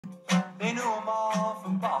knew 'em all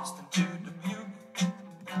from Boston to Dubuque,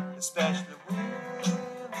 especially Willie,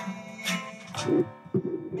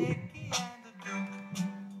 Mickey, and the Duke.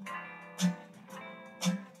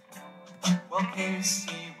 Well,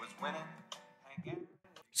 KC was winning.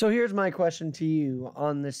 So here's my question to you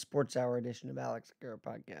on this Sports Hour edition of Alex Garrett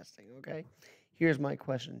Podcasting, okay? Here's my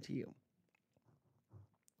question to you.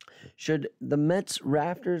 Should the Mets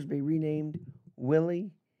rafters be renamed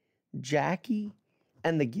Willie, Jackie,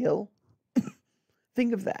 and the Gill?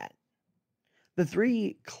 Think of that. The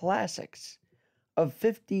three classics of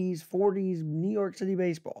 50s, 40s New York City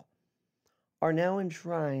baseball are now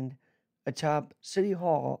enshrined atop City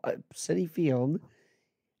Hall, Citi Field,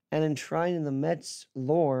 and enshrined in the Mets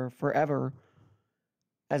lore forever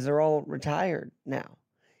as they're all retired now.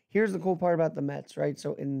 Here's the cool part about the Mets, right?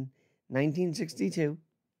 So in 1962,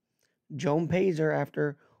 Joan Pazer,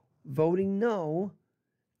 after voting no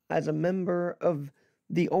as a member of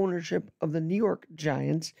the ownership of the New York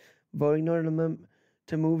Giants, voting no to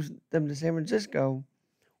move them to San Francisco,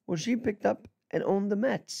 well, she picked up and owned the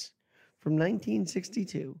Mets from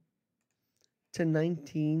 1962 to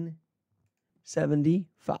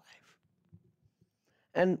 1975.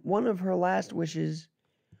 And one of her last wishes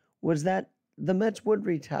was that the Mets would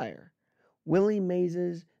retire Willie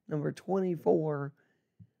Mays' number 24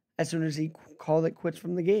 as soon as he called it quits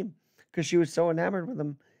from the game, because she was so enamored with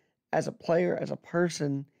him as a player, as a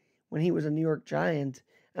person, when he was a New York Giant,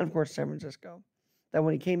 and of course San Francisco, that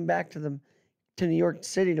when he came back to New York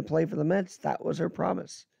City to play for the Mets, that was her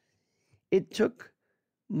promise. It took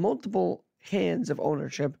multiple hands of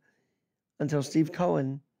ownership until Steve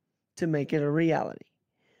Cohen to make it a reality.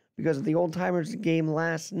 Because of the Old Timers game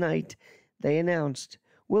last night, they announced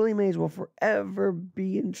Willie Mays will forever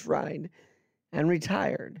be enshrined and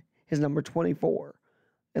retired his number 24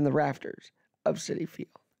 in the rafters of Citi Field.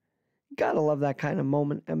 Gotta love that kind of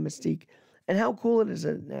moment and mystique. And how cool it is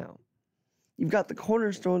now. You've got the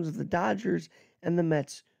cornerstones of the Dodgers and the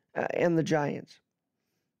Mets and the Giants.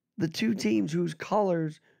 The two teams whose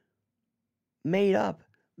colors made up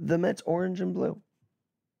the Mets orange and blue.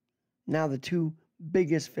 Now the two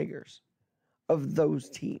biggest figures of those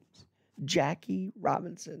teams, Jackie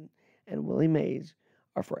Robinson and Willie Mays,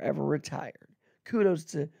 are forever retired. Kudos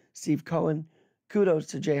to Steve Cohen. Kudos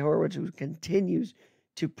to Jay Horwitz, who continues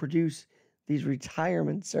to produce these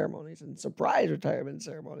retirement ceremonies and surprise retirement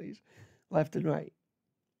ceremonies left and right.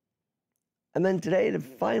 And then today, to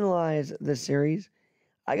finalize this series,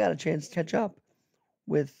 I got a chance to catch up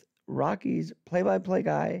with Rockies play-by-play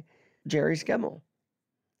guy, Jerry Schemmel,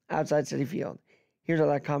 outside Citi Field. Here's how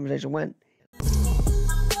that conversation went.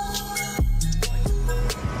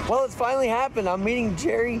 Well, it's finally happened. I'm meeting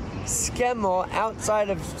Jerry Schemmel outside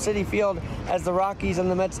of Citi Field as the Rockies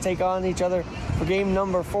and the Mets take on each other for game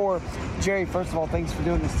number 4. Jerry, first of all, thanks for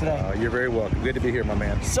doing this today. You're very welcome. Good to be here, my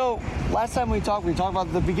man. So, last time we talked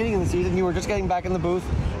about the beginning of the season. You were just getting back in the booth.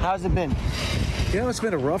 How's it been? You know, it's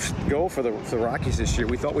been a rough go for the Rockies this year.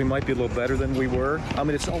 We thought we might be a little better than we were. I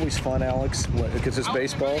mean, it's always fun, Alex, because it's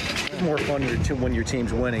baseball. It's more fun when your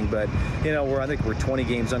team's winning. But, you know, I think we're 20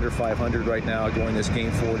 games under 500 right now going this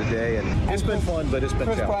game 4 today. And it's been fun, but it's been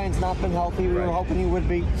tough. Chris Bryant's not been healthy. We were hoping he would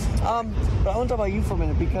be. But I want to talk about you for a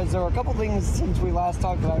minute, because there were a couple things since we last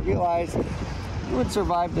talked that I realized you had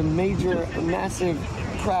survived a massive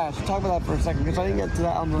crash. Talk about that for a second, because I didn't get to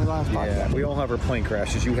that on the last podcast. Yeah, we all have our plane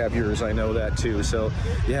crashes. You have yours. I know that too. So,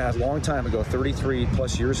 yeah, a long time ago, 33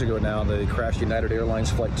 plus years ago now, they crashed United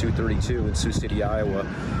Airlines Flight 232 in Sioux City, Iowa,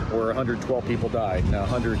 where 112 people died. Now,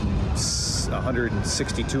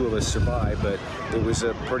 162 of us survived, but it was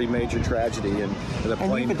a pretty major tragedy. And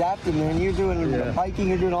you've adapted, man. You're doing biking.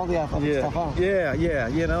 You're doing all the athletic stuff, huh? Yeah.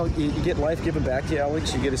 You know, you get life given back to you,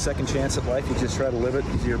 Alex. You get a second chance at life. You just try to live it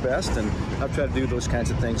to your best, and I've tried to do those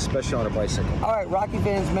kinds of things, especially on a bicycle. All right, Rocky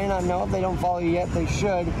fans may not know if they don't follow you yet. They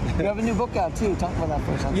should. You have a new book out too. Talk about that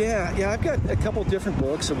for a second. Yeah. I've got a couple different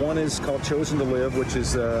books. One is called Chosen to Live, which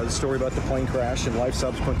is the story about the plane crash and life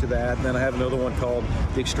subsequent to that. And then I have another one called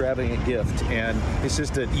The Extravagant Gift, and it's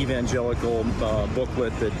just an evangelical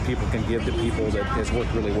booklet that people can give to people that has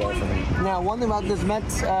worked really well for me. Now, one thing about this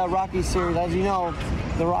Mets Rockies series, as you know,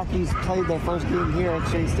 the Rockies played their first game here at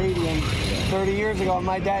Shea Stadium 30 years ago, and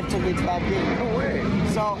my dad took me to that game. No way.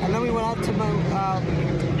 So, and then we went out to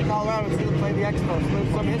Colorado to play the Expos.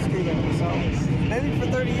 There's some history there. So, maybe for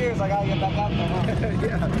 30 years, I got to get back out there. Huh?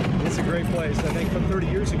 Yeah, it's a great place. I think from 30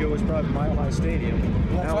 years ago, it was probably Mile High Stadium.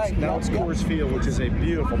 Now it's Coors Field, which is a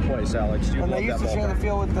beautiful place, Alex. And they used to share the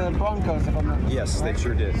field with the Broncos, if I'm not mistaken. Yes, they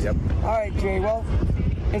sure did. Yep. All right, Jerry. Well,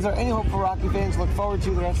 is there any hope for Rocky fans to look forward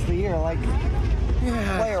to the rest of the year? Like,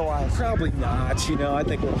 player-wise? Probably not. I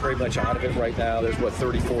think we're pretty much out of it right now. There's,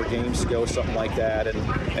 34 games to go, something like that.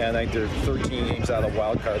 And I think there's 13 games out of the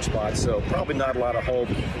wild card spot, so probably not a lot of hope.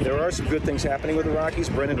 There are some good things happening with the Rockies.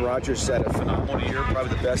 Brendan Rodgers had a phenomenal year,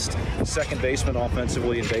 probably the best second baseman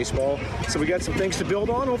offensively in baseball. So we got some things to build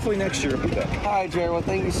on. Hopefully next year it'll be better. All right, Jerry. Well,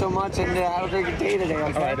 thank you so much, and have a great day today,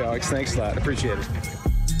 okay? All right, Alex. Thanks a lot. Appreciate it.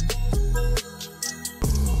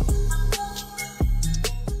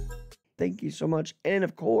 Thank you so much. And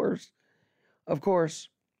of course,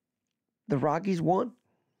 the Rockies won.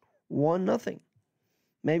 1-0.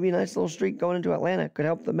 Maybe a nice little streak going into Atlanta could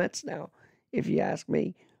help the Mets now, if you ask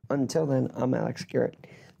me. Until then, I'm Alex Garrett.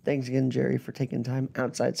 Thanks again, Jerry, for taking time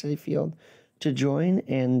outside CitField to join.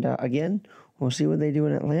 And again, we'll see what they do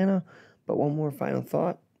in Atlanta. But one more final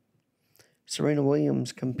thought. Serena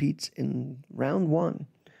Williams competes in round 1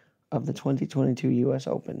 of the 2022 U.S.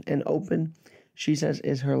 Open. An Open, she says,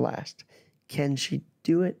 is her last. Can she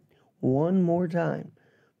do it one more time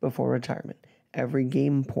before retirement? Every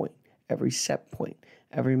game point, every set point,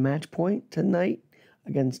 every match point tonight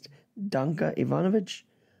against Danka Ivanovic.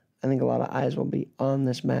 I think a lot of eyes will be on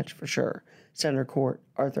this match for sure. Center Court,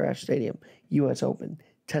 Arthur Ashe Stadium, U.S. Open,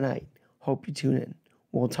 tonight. Hope you tune in.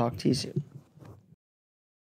 We'll talk to you soon.